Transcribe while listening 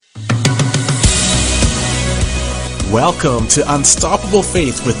Welcome to Unstoppable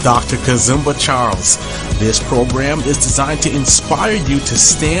Faith with Dr. Kazumba Charles. This program is designed to inspire you to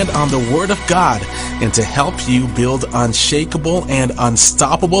stand on the Word of God and to help you build unshakable and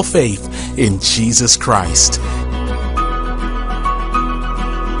unstoppable faith in Jesus Christ.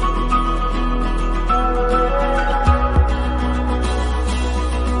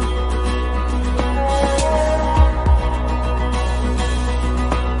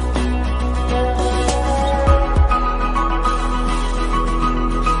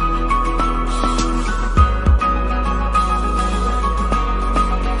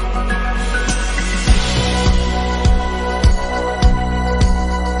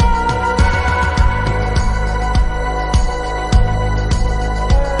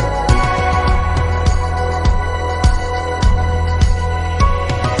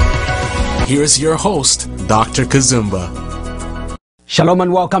 Here's your host, Dr. Kazumba. Shalom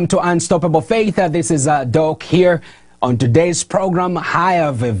and welcome to Unstoppable Faith. This is Doc here. On today's program, I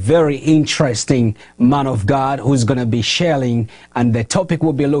have a very interesting man of God who's going to be sharing, and the topic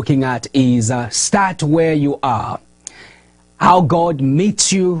we'll be looking at is start where you are. How God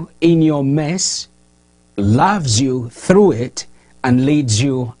meets you in your mess, loves you through it, and leads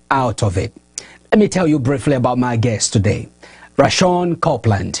you out of it. Let me tell you briefly about my guest today. Rashawn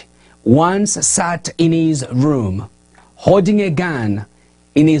Copeland once sat in his room holding a gun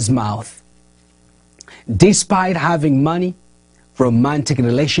in his mouth. Despite having money, romantic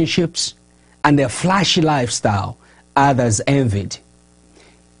relationships, and a flashy lifestyle others envied,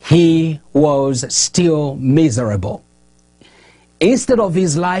 he was still miserable. Instead of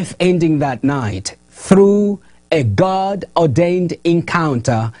his life ending that night through a God-ordained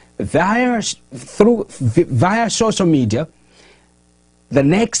encounter via social media, the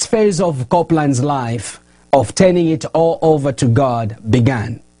next phase of Copeland's life of turning it all over to God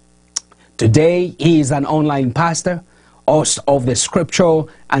began. Today, he is an online pastor, host of the Scripture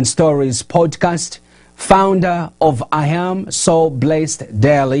and Stories podcast, founder of I Am So Blessed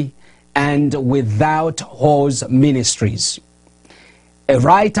Daily and Without Hose Ministries, a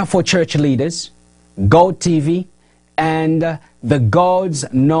writer for church leaders, God TV, and the God's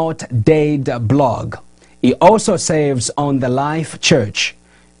Not Dead blog. He also serves on the Life Church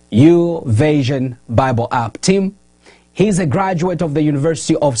YouVision Bible app team. He's a graduate of the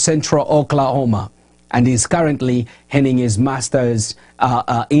University of Central Oklahoma and is currently earning his master's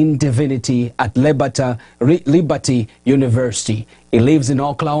in divinity at Liberty University. He lives in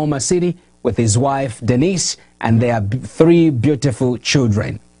Oklahoma City with his wife Denise and their 3 beautiful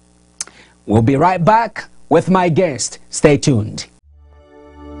children. We'll be right back with my guest. Stay tuned.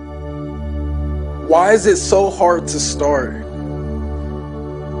 Why is it so hard to start?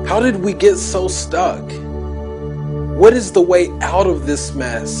 How did we get so stuck? What is the way out of this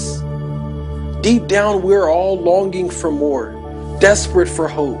mess? Deep down, we're all longing for more, desperate for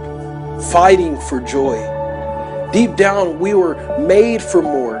hope, fighting for joy. Deep down, we were made for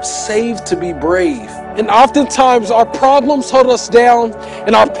more, saved to be brave. And oftentimes, our problems hold us down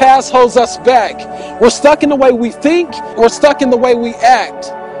and our past holds us back. We're stuck in the way we think, we're stuck in the way we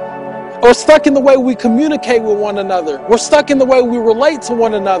act. Or stuck in the way we communicate with one another. We're stuck in the way we relate to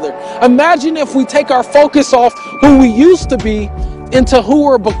one another. Imagine if we take our focus off who we used to be into who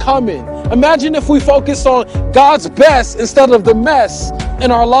we're becoming. Imagine if we focus on God's best instead of the mess in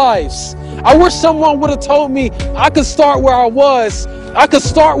our lives. I wish someone would have told me I could start where I was. I could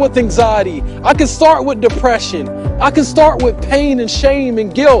start with anxiety. I could start with depression. I can start with pain and shame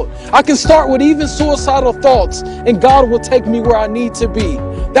and guilt. I can start with even suicidal thoughts, and God will take me where I need to be.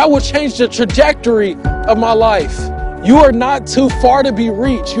 That will change the trajectory of my life. You are not too far to be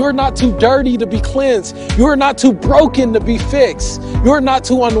reached. You are not too dirty to be cleansed. You are not too broken to be fixed. You are not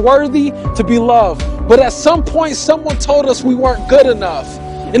too unworthy to be loved. But at some point, someone told us we weren't good enough.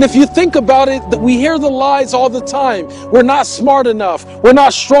 And if you think about it, that we hear the lies all the time. We're not smart enough. We're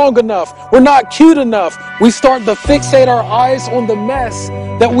not strong enough. We're not cute enough. We start to fixate our eyes on the mess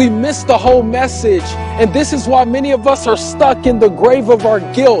that we miss the whole message. And this is why many of us are stuck in the grave of our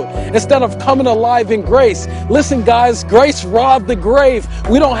guilt instead of coming alive in grace. Listen, guys, grace robbed the grave.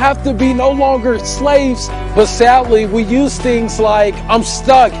 We don't have to be no longer slaves, but sadly, we use things like I'm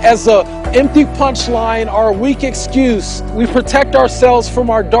stuck as a empty punchline or a weak excuse. We protect ourselves from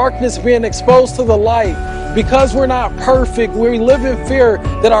our darkness being exposed to the light. Because we're not perfect, we live in fear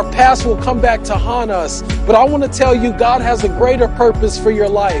that our past will come back to haunt us. But I want to tell you, God has a greater purpose for your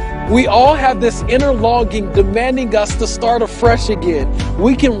life. We all have this inner longing demanding us to start afresh again.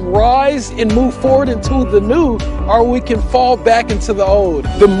 We can rise and move forward into the new, or we can fall back into the old.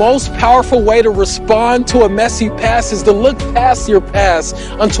 The most powerful way to respond to a messy past is to look past your past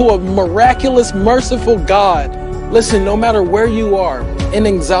unto a miraculous, merciful God Listen, no matter where you are, in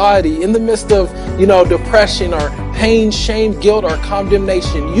anxiety, in the midst of, depression or pain, shame, guilt, or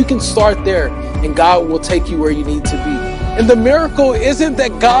condemnation, you can start there and God will take you where you need to be. And the miracle isn't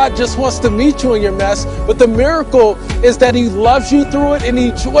that God just wants to meet you in your mess, but the miracle is that He loves you through it and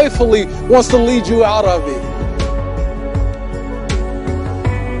He joyfully wants to lead you out of it.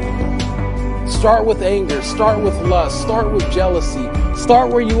 Start with anger, start with lust, start with jealousy,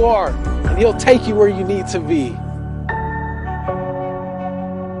 start where you are, and He'll take you where you need to be.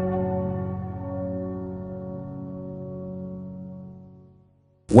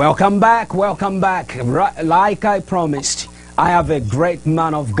 Welcome back, welcome back. Like I promised, I have a great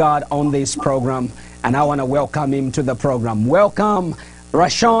man of God on this program, and I want to welcome him to the program. Welcome,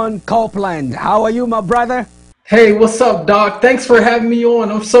 Rashawn Copeland. How are you, my brother? Hey, what's up, Doc? Thanks for having me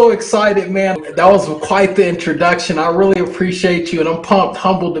on. I'm so excited, man. That was quite the introduction. I really appreciate you, and I'm pumped,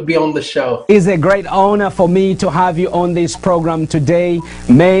 humbled to be on the show. It's a great honor for me to have you on this program today.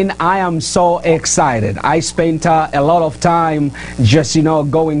 Man, I am so excited. I spent a lot of time just,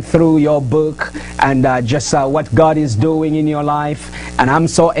 going through your book and just what God is doing in your life. And I'm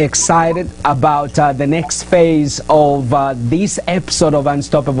so excited about the next phase of this episode of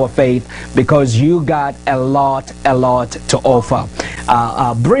Unstoppable Faith, because you got a lot to offer.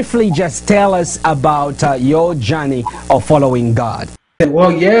 Briefly, just tell us about your journey of following God.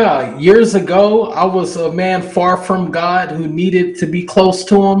 Well, yeah, years ago, I was a man far from God who needed to be close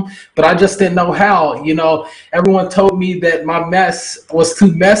to Him, but I just didn't know how. Everyone told me that my mess was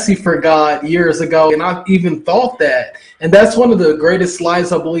too messy for God years ago, and I even thought that. And that's one of the greatest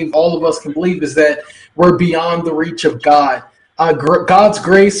lies I believe all of us can believe, is that we're beyond the reach of God. God's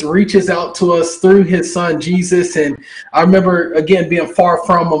grace reaches out to us through His Son, Jesus. And I remember, again, being far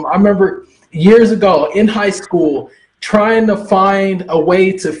from Him. I remember years ago in high school, trying to find a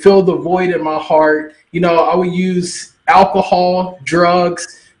way to fill the void in my heart. I would use alcohol,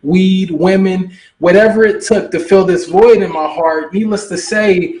 drugs, weed, women, whatever it took to fill this void in my heart. Needless to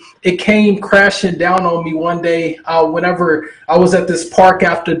say, it came crashing down on me one day whenever I was at this park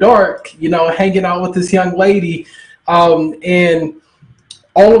after dark, hanging out with this young lady. And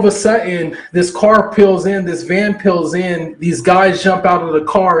all of a sudden, this car peels in, this van peels in, these guys jump out of the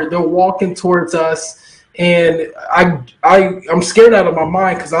car, they're walking towards us, and I'm scared out of my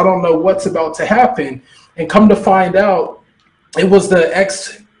mind because I don't know what's about to happen. And come to find out, it was the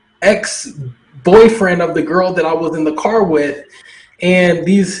ex-boyfriend of the girl that I was in the car with, and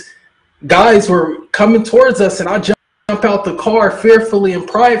these guys were coming towards us, and I jump out the car fearfully and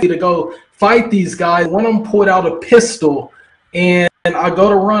privately to go fight these guys. One of them pulled out a pistol, and I go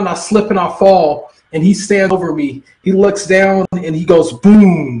to run, I slip and I fall, and he stands over me. He looks down and he goes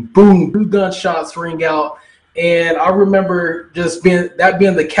boom, boom, 2 gunshots ring out. And I remember just being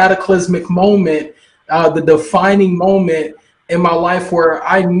the cataclysmic moment, the defining moment in my life where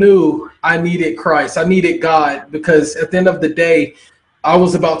I knew I needed Christ. I needed God, because at the end of the day, I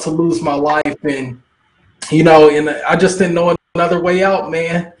was about to lose my life, and I just didn't know another way out,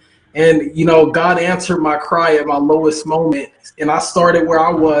 man. And, God answered my cry at my lowest moment, and I started where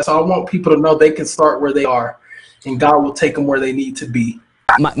I was. So I want people to know they can start where they are, and God will take them where they need to be.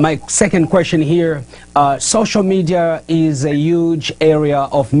 My second question here, social media is a huge area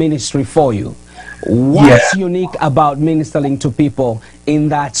of ministry for you. What's unique about ministering to people in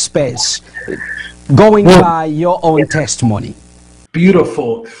that space, going by your own testimony?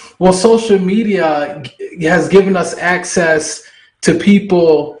 Beautiful. Well, social media has given us access to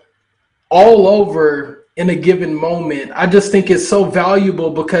people all over in a given moment. I just think it's so valuable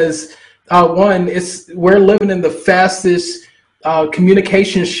because we're living in the fastest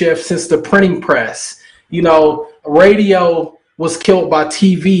communication shift since the printing press. Radio was killed by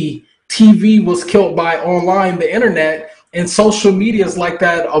TV. TV was killed by online, the internet, and social media is like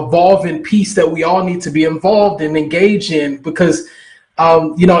that evolving piece that we all need to be involved and engage in, because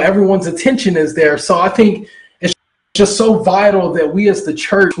everyone's attention is there. So I think it's just so vital that we as the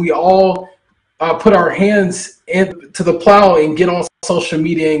church, we all put our hands into the plow and get on social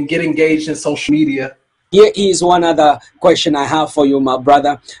media and get engaged in social media. Here is one other question I have for you, my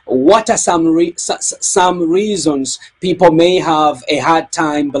brother. What are some reasons people may have a hard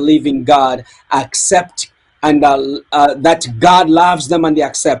time believing God, accept, and that God loves them and He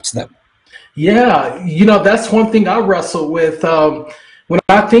accepts them? Yeah, that's one thing I wrestle with. When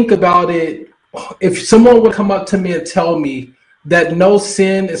I think about it, if someone would come up to me and tell me that no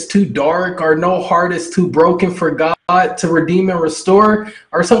sin is too dark or no heart is too broken for God to redeem and restore,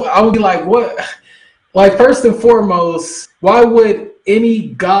 or something, I would be like, what? Like, first and foremost, why would any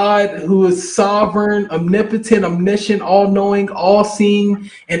God who is sovereign, omnipotent, omniscient, all-knowing, all-seeing,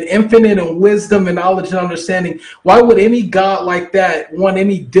 and infinite in wisdom and knowledge and understanding, why would any God like that want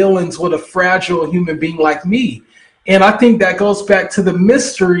any dealings with a fragile human being like me? And I think that goes back to the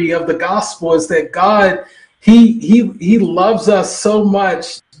mystery of the gospel, is that God, he loves us so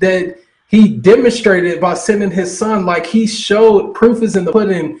much that he demonstrated by sending his son. Like, he showed, proof is in the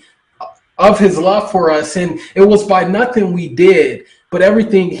pudding of his love for us. And it was by nothing we did, but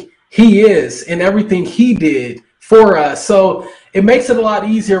everything he is and everything he did for us. So it makes it a lot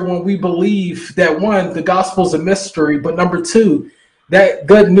easier when we believe that, one, the gospel is a mystery, but number two, that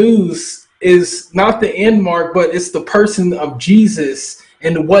good news is not the end mark, but it's the person of Jesus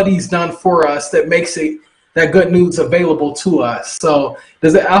and what he's done for us that makes it, that good news, available to us. So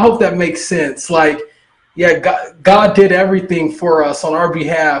I hope that makes sense. Like, yeah, God did everything for us on our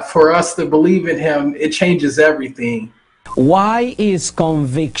behalf. For us to believe in him, it changes everything. Why is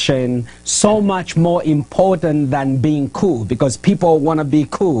conviction so much more important than being cool? Because people want to be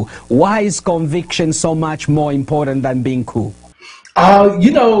cool. Why is conviction so much more important than being cool?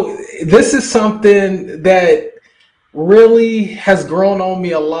 This is something that really has grown on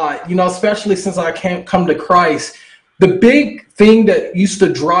me a lot, especially since I can't come to Christ. The big thing that used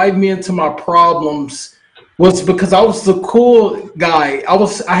to drive me into my problems was because I was the cool guy. I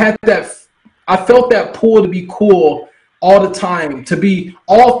felt that pull to be cool all the time, to be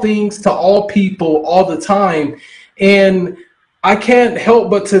all things to all people all the time. And I can't help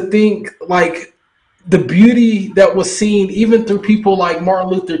but to think, like, the beauty that was seen even through people like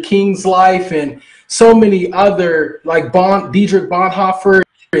Martin Luther King's life and so many other, like Dietrich Bonhoeffer,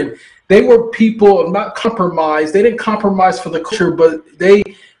 and they were people not compromised. They didn't compromise for the culture, but they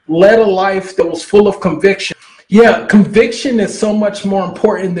led a life that was full of conviction. Yeah, conviction is so much more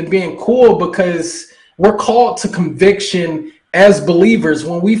important than being cool, because we're called to conviction as believers.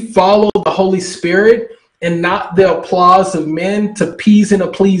 When we follow the Holy Spirit and not the applause of men to appease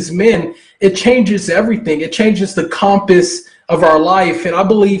and please men, it changes everything. It changes the compass of our life. And I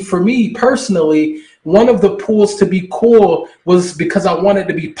believe, for me personally, one of the pulls to be cool was because I wanted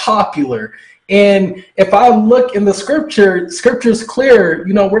to be popular. And if I look in the scripture's clear,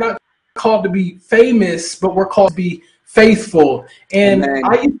 we're not called to be famous, but we're called to be faithful. And Amen.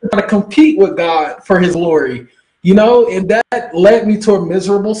 I used to try to compete with God for his glory, and that led me to a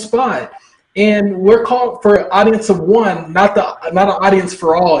miserable spot. And we're called for an audience of one, not an audience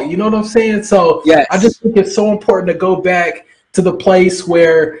for all. You know what I'm saying? So yes. I just think it's so important to go back to the place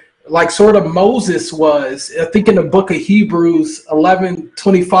where, like, sort of Moses was. I think in the book of Hebrews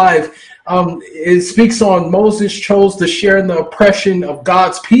 11:25, it speaks on Moses chose to share in the oppression of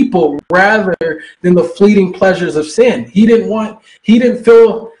God's people rather than the fleeting pleasures of sin. He didn't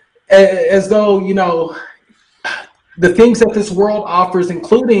feel as though, the things that this world offers,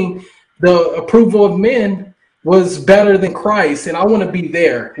 including the approval of men, was better than Christ. And I want to be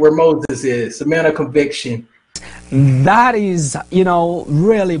there where Moses is, a man of conviction. That is,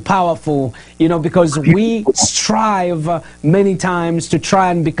 really powerful, because we strive many times to try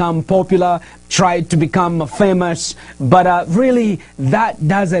and become popular, try to become famous, but really that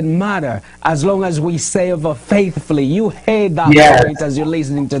doesn't matter as long as we serve faithfully. You heard that point as you're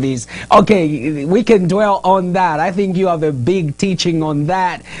listening to this. Okay, we can dwell on that. I think you have a big teaching on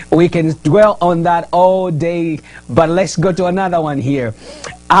that. We can dwell on that all day, but let's go to another one here.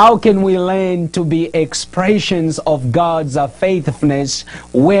 How can we learn to be expressions of God's faithfulness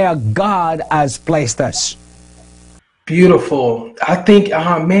where God has placed us? Beautiful. I think,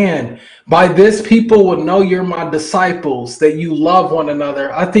 man, by this people will know you're my disciples, that you love one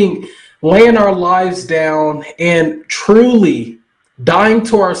another. I think laying our lives down and truly dying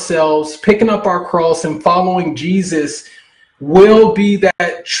to ourselves, picking up our cross and following Jesus will be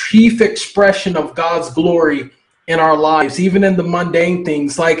that chief expression of God's glory in our lives, even in the mundane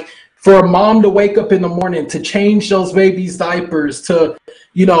things. Like, for a mom to wake up in the morning, to change those babies' diapers, to,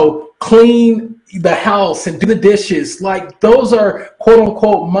 clean the house and do the dishes, like, those are quote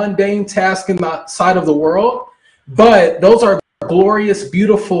unquote mundane tasks in the side of the world, but those are glorious,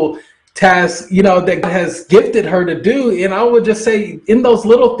 beautiful tasks, that God has gifted her to do. And I would just say, in those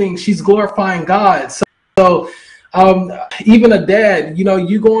little things, she's glorifying God. So even a dad,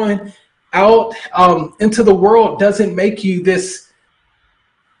 you going out into the world doesn't make you this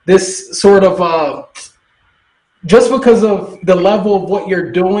sort of just because of the level of what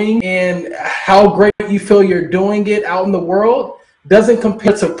you're doing and how great you feel you're doing it out in the world doesn't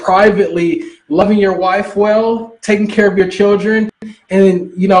compare to privately loving your wife well, taking care of your children,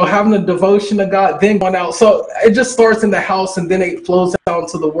 and having a devotion to God, then going out. So it just starts in the house and then it flows out out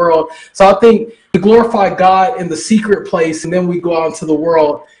into the world. So I think we glorify God in the secret place, and then we go out into the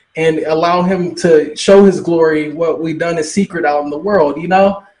world and allow him to show his glory, what we've done in secret out in the world, you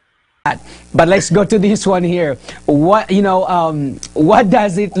know? But let's go to this one here. What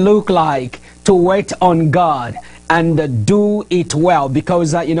does it look like to wait on God and do it well?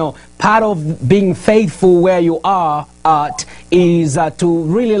 Because part of being faithful where you are at is to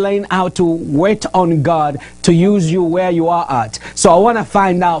really learn how to wait on God to use you where you are at. So I want to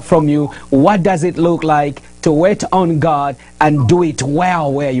find out from you, what does it look like to wait on God and do it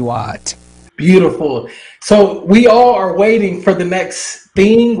well where you are at? Beautiful. So we all are waiting for the next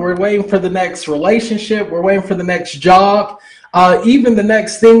thing. We're waiting for the next relationship. We're waiting for the next job. Even the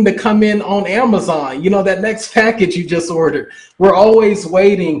next thing to come in on Amazon, that next package you just ordered. We're always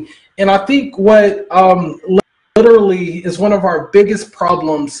waiting. And I think what literally is one of our biggest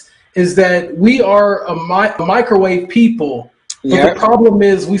problems is that we are a microwave people. But the problem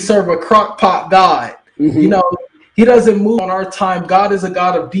is we serve a crock pot God. Mm-hmm. He doesn't move on our time. God is a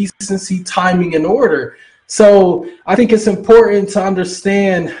God of decency, timing, and order. So I think it's important to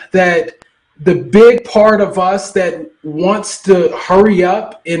understand that the big part of us that wants to hurry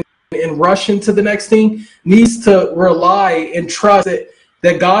up and rush into the next thing needs to rely and trust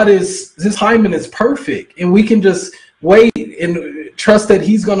that God his timing is perfect. And we can just wait and trust that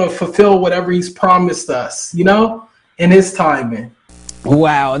he's going to fulfill whatever he's promised us, in his timing.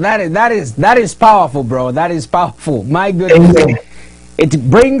 Wow, that is powerful, bro. That is powerful. My goodness. Amen. It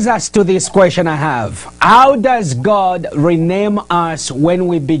brings us to this question I have. How does God rename us when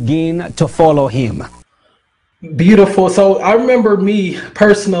we begin to follow him? Beautiful. So I remember me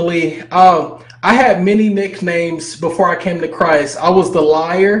personally, I had many nicknames before I came to Christ. I was the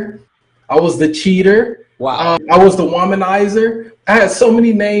liar. I was the cheater. Wow. I was the womanizer. I had so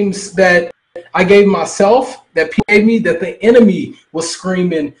many names that I gave myself, that people gave me, that the enemy was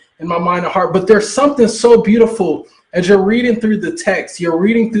screaming in my mind and heart. But there's something so beautiful as you're reading through the text, you're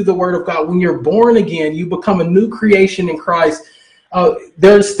reading through the word of God. When you're born again, you become a new creation in Christ.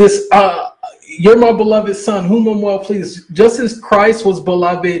 There's this, you're my beloved son, whom I'm well pleased. Just as Christ was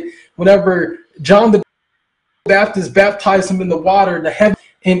beloved, whenever John the Baptist baptized him in the water, the heaven,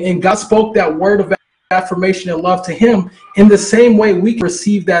 and God spoke that word of affirmation and love to him. In the same way, we can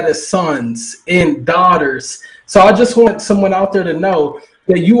receive that as sons and daughters. So I just want someone out there to know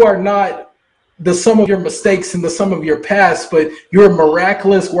that you are not the sum of your mistakes and the sum of your past, but you're a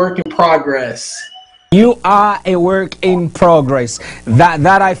miraculous work in progress. You are a work in progress.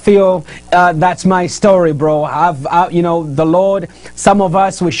 That I feel that's my story, bro. The Lord, some of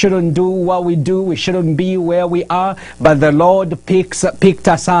us, we shouldn't do what we do. We shouldn't be where we are. But the Lord picked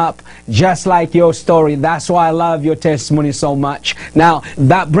us up just like your story. That's why I love your testimony so much. Now,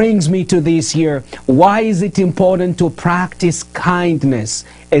 that brings me to this here. Why is it important to practice kindness,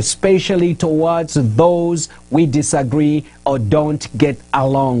 especially towards those we disagree or don't get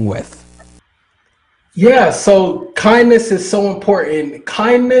along with? Yeah, so kindness is so important.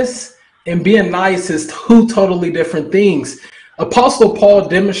 Kindness and being nice is two totally different things. Apostle Paul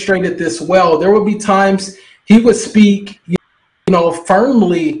demonstrated this well. There would be times he would speak,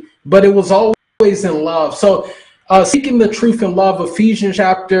 firmly, but it was always in love. So speaking the truth in love, Ephesians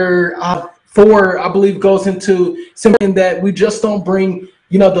chapter 4, I believe, goes into something that we just don't bring,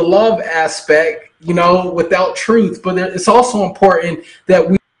 the love aspect, without truth. But it's also important that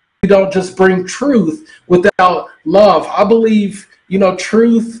we don't just bring truth without love. I believe,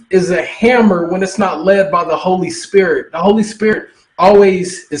 truth is a hammer when it's not led by the Holy Spirit. The Holy Spirit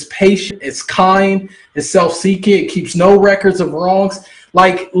always is patient, it's kind, it's self-seeking, it keeps no records of wrongs.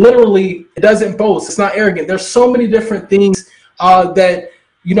 Like literally, it doesn't boast, it's not arrogant. There's so many different things that,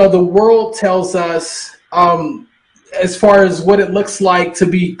 the world tells us as far as what it looks like to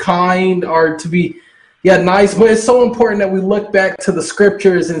be kind or to be nice, but it's so important that we look back to the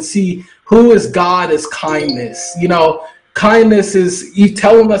scriptures and see who is God as kindness. Kindness is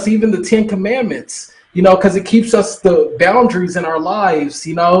telling us even the 10 Commandments, because it keeps us the boundaries in our lives,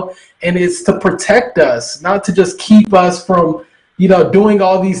 and it's to protect us, not to just keep us from, doing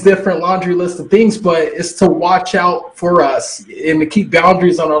all these different laundry list of things, but it's to watch out for us and to keep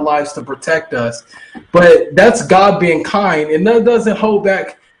boundaries on our lives to protect us. But that's God being kind, and that doesn't hold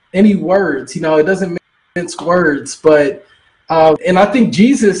back any words, it doesn't words, but and I think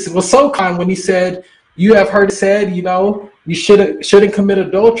Jesus was so kind when he said, you have heard it said, you shouldn't commit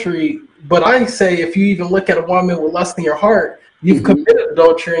adultery, but I say if you even look at a woman with lust in your heart, you've committed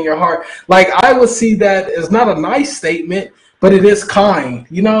adultery in your heart. Like I would see that as not a nice statement, but it is kind,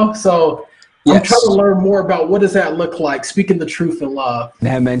 so I'm trying Yes. to learn more about what does that look like, speaking the truth in love.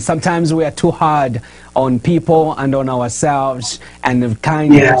 Amen. Sometimes we are too hard on people and on ourselves, and the Yeah.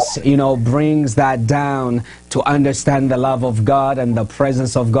 kindness, brings that down to understand the love of God and the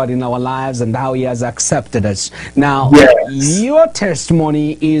presence of God in our lives and how He has accepted us. Now, Yes. your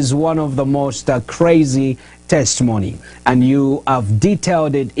testimony is one of the most crazy testimony, and you have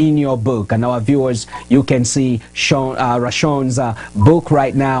detailed it in your book. And our viewers, you can see Rashawn's book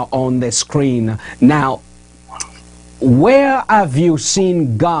right now on the screen. Now, where have you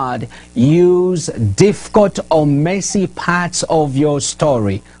seen God use difficult or messy parts of your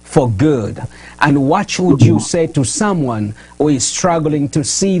story for good? And what would you say to someone who is struggling to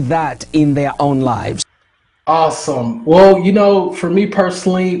see that in their own lives? Awesome. Well, for me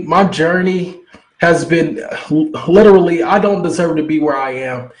personally, my journey has been literally, I don't deserve to be where I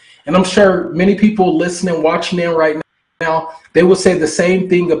am. And I'm sure many people listening, watching in right now, they will say the same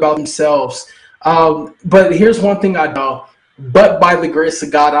thing about themselves. But here's one thing I know, but by the grace of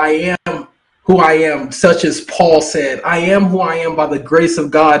God, I am who I am, such as Paul said, I am who I am by the grace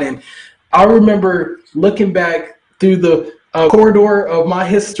of God. And I remember looking back through the corridor of my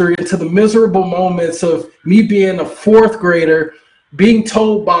history into the miserable moments of me being a fourth grader, being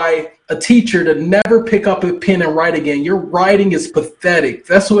told by a teacher to never pick up a pen and write again. Your writing is pathetic.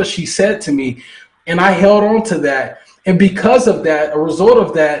 That's what she said to me. And I held on to that. And because of that, a result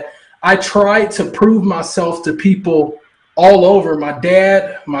of that, I tried to prove myself to people all over, my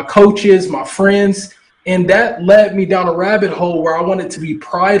dad, my coaches, my friends. And that led me down a rabbit hole where I wanted to be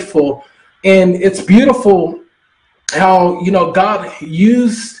prideful. And it's beautiful how, God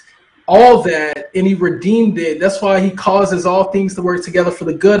used all that and He redeemed it. That's why He causes all things to work together for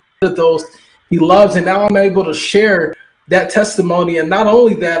the good of those He loves. And now I'm able to share that testimony. And not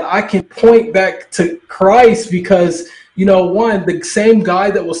only that, I can point back to Christ because, the same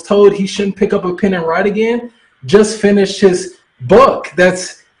guy that was told he shouldn't pick up a pen and write again just finished his book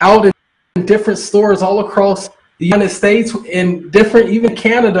that's out in different stores all across the United States and different, even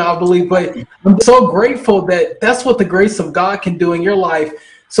Canada, I believe. But I'm so grateful that that's what the grace of God can do in your life.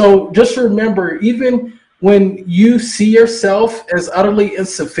 So just remember, even when you see yourself as utterly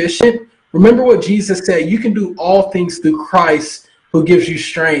insufficient, remember what Jesus said, you can do all things through Christ who gives you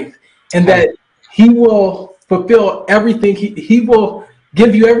strength, and that He will fulfill everything. He will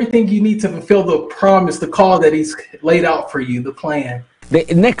give you everything you need to fulfill the promise, the call that He's laid out for you, the plan. The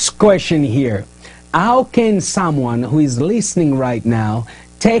next question here, how can someone who is listening right now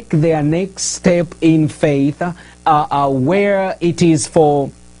take their next step in faith where it is for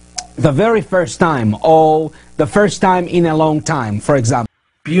the very first time or the first time in a long time, for example?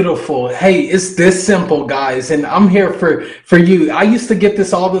 Beautiful. Hey, it's this simple, guys, and I'm here for you. I used to get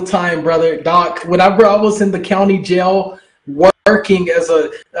this all the time, brother Doc. Whenever I was in the county jail working as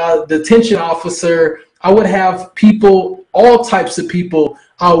a detention officer, I would have people, all types of people,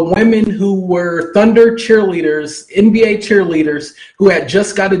 women who were Thunder cheerleaders, NBA cheerleaders, who had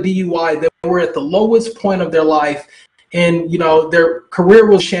just got a DUI. They were at the lowest point of their life, and their career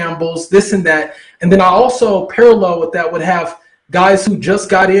was shambles, this and that. And then I also, parallel with that, would have guys who just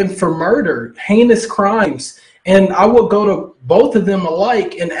got in for murder, heinous crimes. And I would go to both of them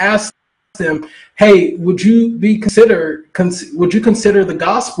alike and ask them, hey, would you consider the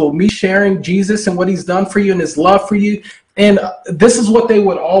gospel, me sharing Jesus and what He's done for you and His love for you? And this is what they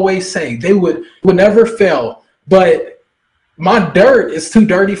would always say. They would never fail. But my dirt is too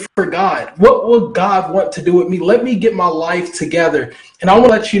dirty for God. What would God want to do with me? Let me get my life together. And I want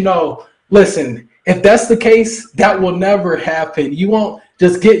to let you know, listen, if that's the case, that will never happen. You won't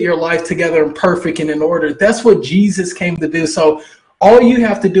just get your life together and perfect and in order. That's what Jesus came to do. So all you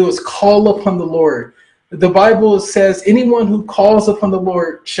have to do is call upon the Lord. The Bible says anyone who calls upon the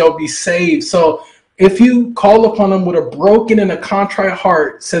Lord shall be saved. So if you call upon Him with a broken and a contrite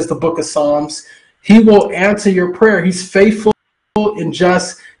heart, says the book of Psalms, He will answer your prayer. He's faithful and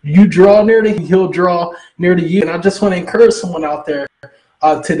just. You draw near to Him, He'll draw near to you. And I just want to encourage someone out there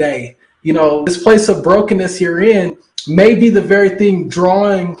today. This place of brokenness you're in may be the very thing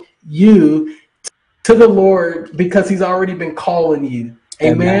drawing you to the Lord because He's already been calling you.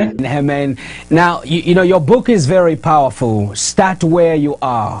 Amen. Amen. Now, your book is very powerful. Start where you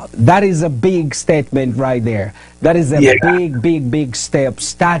are. That is a big statement right there. That is a big step.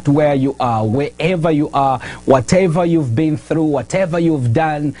 Start where you are, wherever you are, whatever you've been through, whatever you've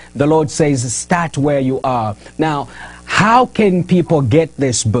done. The Lord says, start where you are. Now, how can people get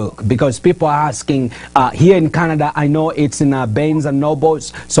this book? Because people are asking, here in Canada, I know it's in Barnes and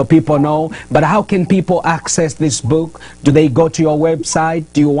Nobles, so people know, but how can people access this book? Do they go to your website?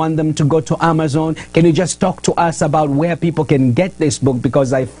 Do you want them to go to Amazon? Can you just talk to us about where people can get this book?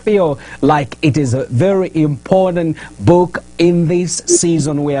 Because I feel like it is a very important book in this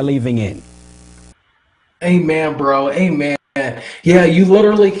season we are living in. Amen, bro. Amen. Yeah, you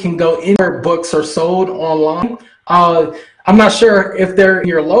literally can go anywhere books are sold online. I'm not sure if they're in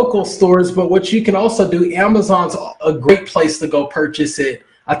your local stores, but what you can also do, Amazon's a great place to go purchase it.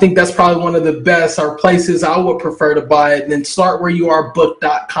 I think that's probably one of the best or places I would prefer to buy it. And then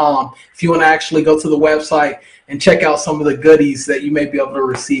startwhereyouarebook.com if you want to actually go to the website and check out some of the goodies that you may be able to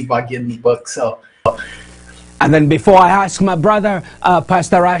receive by getting the book. So. And then before I ask my brother,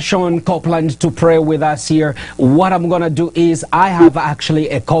 Pastor Rashawn Copeland, to pray with us here, what I'm going to do is I have actually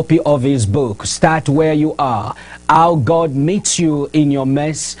a copy of his book, Start Where You Are, How God Meets You in Your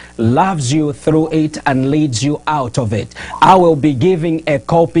Mess, Loves You Through It, and Leads You Out of It. I will be giving a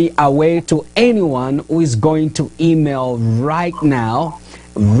copy away to anyone who is going to email right now.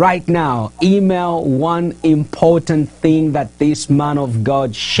 Right now, email one important thing that this man of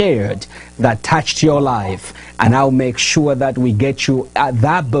God shared that touched your life, and I'll make sure that we get you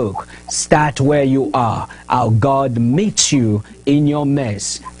that book, Start Where You Are, How God Meets You in Your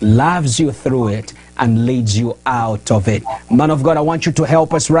Mess, Loves You Through It, and leads you out of it. Man of God, I want you to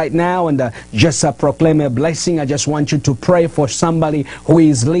help us right now and just proclaim a blessing. I just want you to pray for somebody who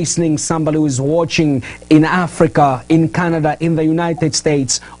is listening, somebody who is watching in Africa, in Canada, in the United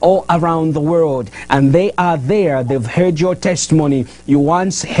States, all around the world. And they are there. They've heard your testimony. You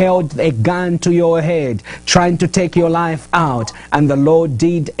once held a gun to your head, trying to take your life out, and the Lord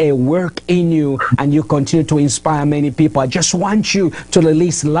did a work in you, and you continue to inspire many people. I just want you to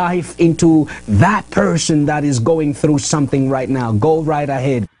release life into that person that is going through something right now. Go right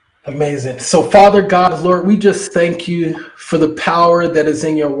ahead. Amazing. So, Father God, Lord, we just thank you for the power that is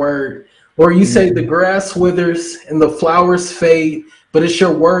in your word. Lord, you say the grass withers and the flowers fade, but it's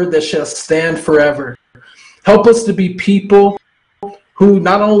your word that shall stand forever. Help us to be people who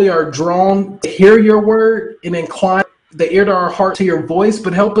not only are drawn to hear your word and incline the ear to our heart to your voice,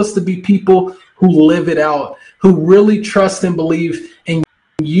 but help us to be people who live it out, who really trust and believe in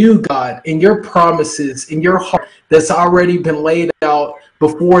you, God, in your promises, in your heart that's already been laid out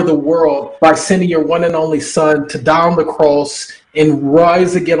before the world by sending your one and only Son to die on the cross and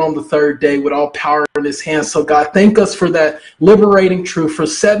rise again on the third day with all power in his hands. So God, thank us for that liberating truth, for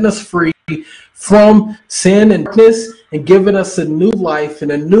setting us free from sin and darkness and giving us a new life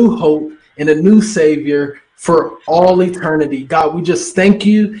and a new hope and a new Savior for all eternity. God, we just thank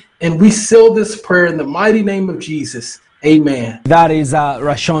you, and we seal this prayer in the mighty name of Jesus. Amen. That is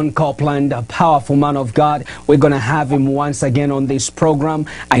Rashawn Copeland, a powerful man of God. We're going to have him once again on this program.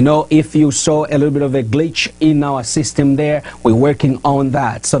 I know if you saw a little bit of a glitch in our system there, we're working on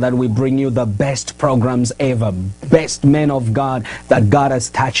that so that we bring you the best programs ever, best men of God that God has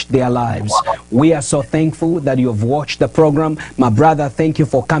touched their lives. We are so thankful that you have watched the program. My brother, thank you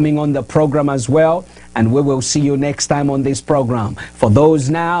for coming on the program as well. And we will see you next time on this program. For those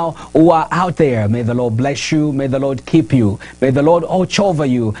now who are out there, may the Lord bless you. May the Lord keep you. May the Lord watch over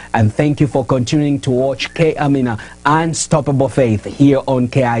you. And thank you for continuing to watch Unstoppable Faith here on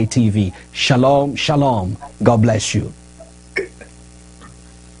KITV. Shalom, shalom. God bless you.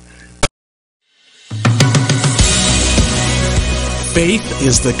 Faith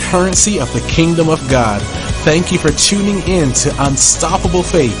is the currency of the kingdom of God. Thank you for tuning in to Unstoppable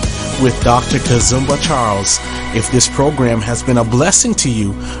Faith with Dr. Kazumba Charles. If this program has been a blessing to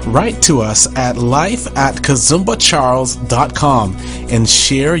you, write to us at life@kazumbacharles.com and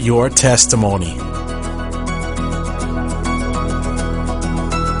share your testimony.